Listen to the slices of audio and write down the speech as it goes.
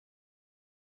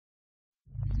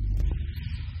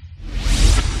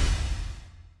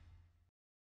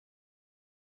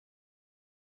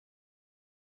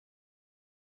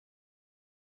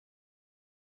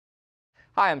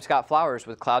Hi, I'm Scott Flowers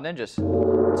with Cloud Ninjas.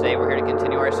 Today we're here to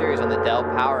continue our series on the Dell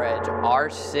PowerEdge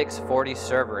R640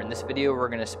 server. In this video we're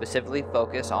going to specifically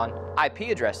focus on IP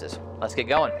addresses. Let's get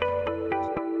going.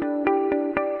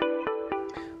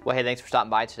 Well, hey, thanks for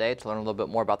stopping by today to learn a little bit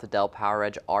more about the Dell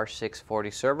PowerEdge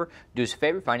R640 server. Do us a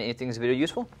favor, find anything in this video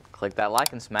useful, click that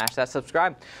like and smash that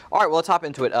subscribe. All right, well, let's hop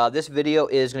into it. This video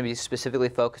is going to be specifically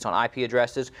focused on IP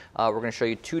addresses. We're going to show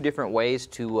you two different ways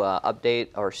to update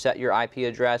or set your IP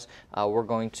address. We're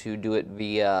going to do it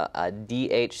via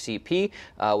DHCP,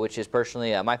 which is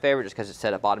personally my favorite just because it's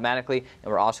set up automatically,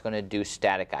 and we're also going to do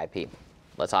static IP.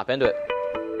 Let's hop into it.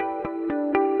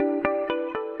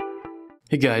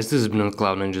 Hey guys, this is Ben with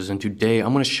Cloud Ninjas, and today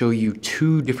I'm going to show you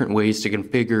two different ways to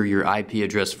configure your IP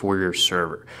address for your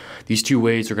server. These two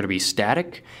ways are going to be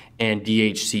static and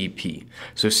DHCP.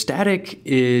 So static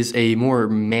is a more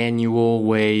manual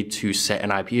way to set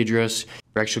an IP address.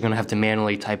 You're actually going to have to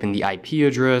manually type in the IP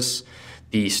address,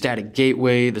 the static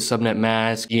gateway, the subnet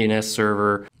mask, DNS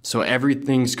server. So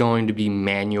everything's going to be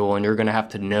manual, and you're going to have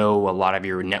to know a lot of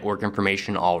your network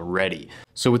information already.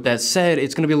 So with that said,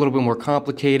 it's going to be a little bit more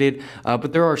complicated,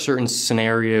 but there are certain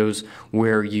scenarios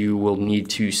where you will need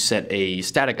to set a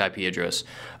static IP address.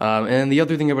 And the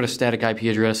other thing about a static IP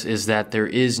address is that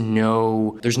there's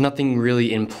nothing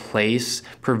really in place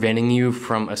preventing you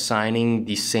from assigning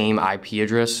the same IP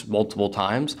address multiple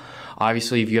times.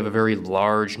 Obviously, if you have a very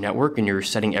large network and you're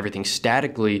setting everything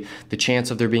statically, the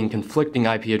chance of there being conflicting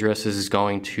IP addresses is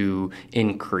going to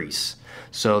increase.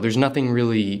 So there's nothing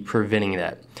really preventing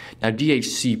that. Now,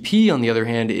 DHCP, on the other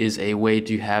hand, is a way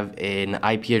to have an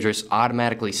IP address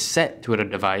automatically set to a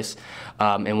device.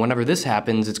 And whenever this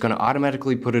happens, it's going to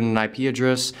automatically put in an IP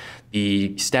address,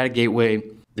 the static gateway,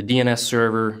 the DNS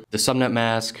server, the subnet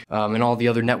mask, and all the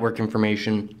other network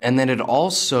information. And then it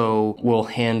also will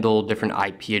handle different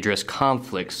IP address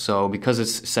conflicts. So because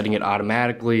it's setting it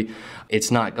automatically,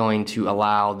 it's not going to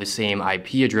allow the same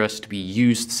IP address to be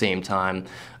used at the same time,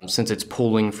 since it's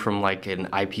pulling from like an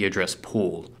IP address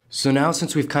pool. So now,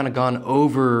 since we've kind of gone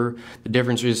over the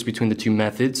differences between the two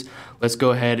methods, let's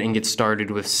go ahead and get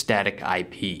started with static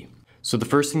IP. So the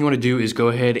first thing you want to do is go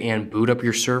ahead and boot up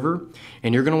your server,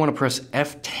 and you're going to want to press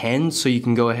F10 so you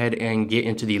can go ahead and get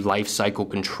into the Lifecycle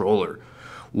controller.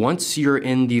 Once you're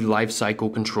in the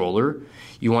Lifecycle controller,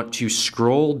 you want to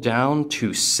scroll down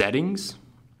to Settings,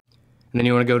 and then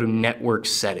you want to go to Network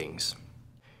Settings.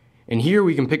 And here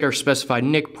we can pick our specified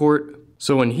NIC port.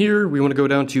 So in here, we want to go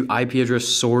down to IP address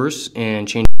source and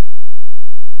change.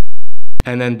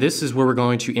 And then this is where we're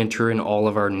going to enter in all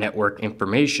of our network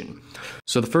information.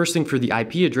 So the first thing for the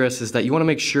IP address is that you want to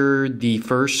make sure the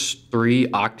first 3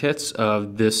 octets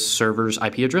of this server's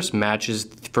IP address matches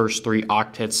the first 3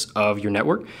 octets of your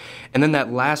network. And then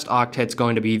that last octet is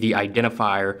going to be the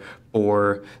identifier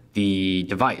for the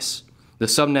device. The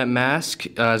subnet mask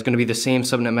is going to be the same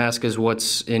subnet mask as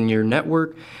what's in your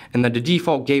network. And then the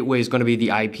default gateway is going to be the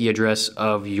IP address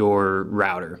of your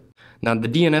router. Now the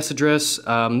DNS address,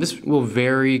 this will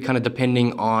vary kind of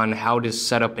depending on how it is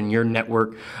set up in your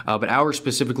network, but ours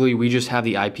specifically, we just have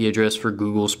the IP address for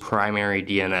Google's primary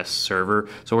DNS server,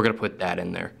 so we're going to put that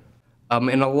in there.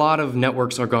 And a lot of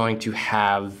networks are going to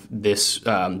have this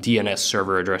DNS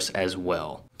server address as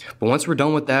well. But once we're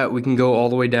done with that, we can go all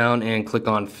the way down and click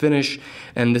on Finish,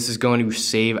 and this is going to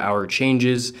save our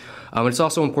changes. It's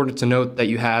also important to note that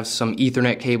you have some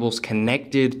Ethernet cables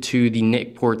connected to the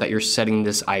NIC port that you're setting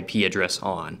this IP address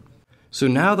on. So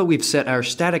now that we've set our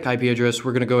static IP address,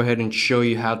 we're going to go ahead and show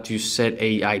you how to set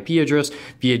a IP address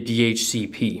via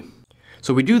DHCP.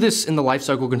 So we do this in the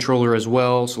Lifecycle controller as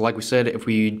well. So like we said, if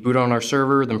we boot on our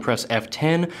server, then press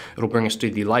F10, it'll bring us to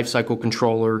the Lifecycle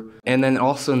controller. And then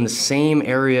also in the same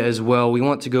area as well, we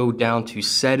want to go down to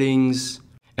Settings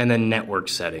and then Network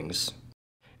Settings.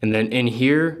 And then in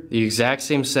here, the exact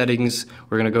same settings,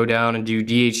 we're going to go down and do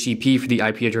DHCP for the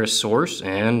IP address source,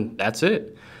 and that's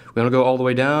it. We're going to go all the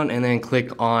way down and then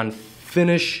click on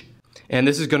Finish. And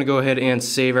this is going to go ahead and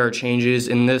save our changes,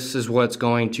 and this is what's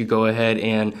going to go ahead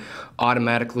and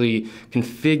automatically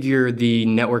configure the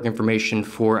network information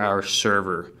for our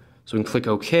server. So we can click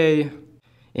OK,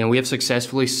 and we have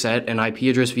successfully set an IP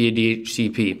address via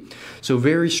DHCP. So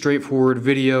very straightforward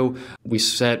video. We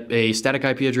set a static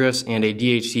IP address and a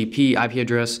DHCP IP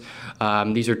address.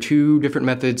 These are two different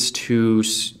methods to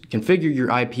configure your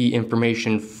IP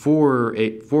information for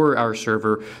our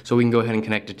server so we can go ahead and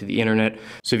connect it to the internet.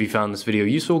 So if you found this video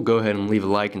useful, go ahead and leave a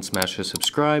like and smash the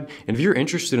subscribe. And if you're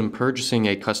interested in purchasing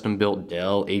a custom-built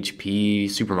Dell, HP,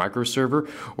 Supermicro server,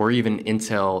 or even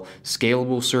Intel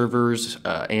scalable servers,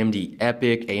 AMD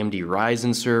EPYC, AMD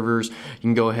Ryzen servers, you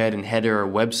can go ahead and head to our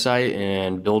website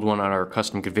and build one on our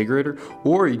custom configurator,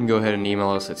 or you can go ahead and email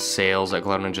us at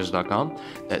sales@cloudninjas.com.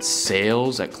 That's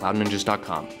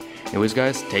sales@cloudninjas.com. Anyways,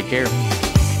 guys, take care.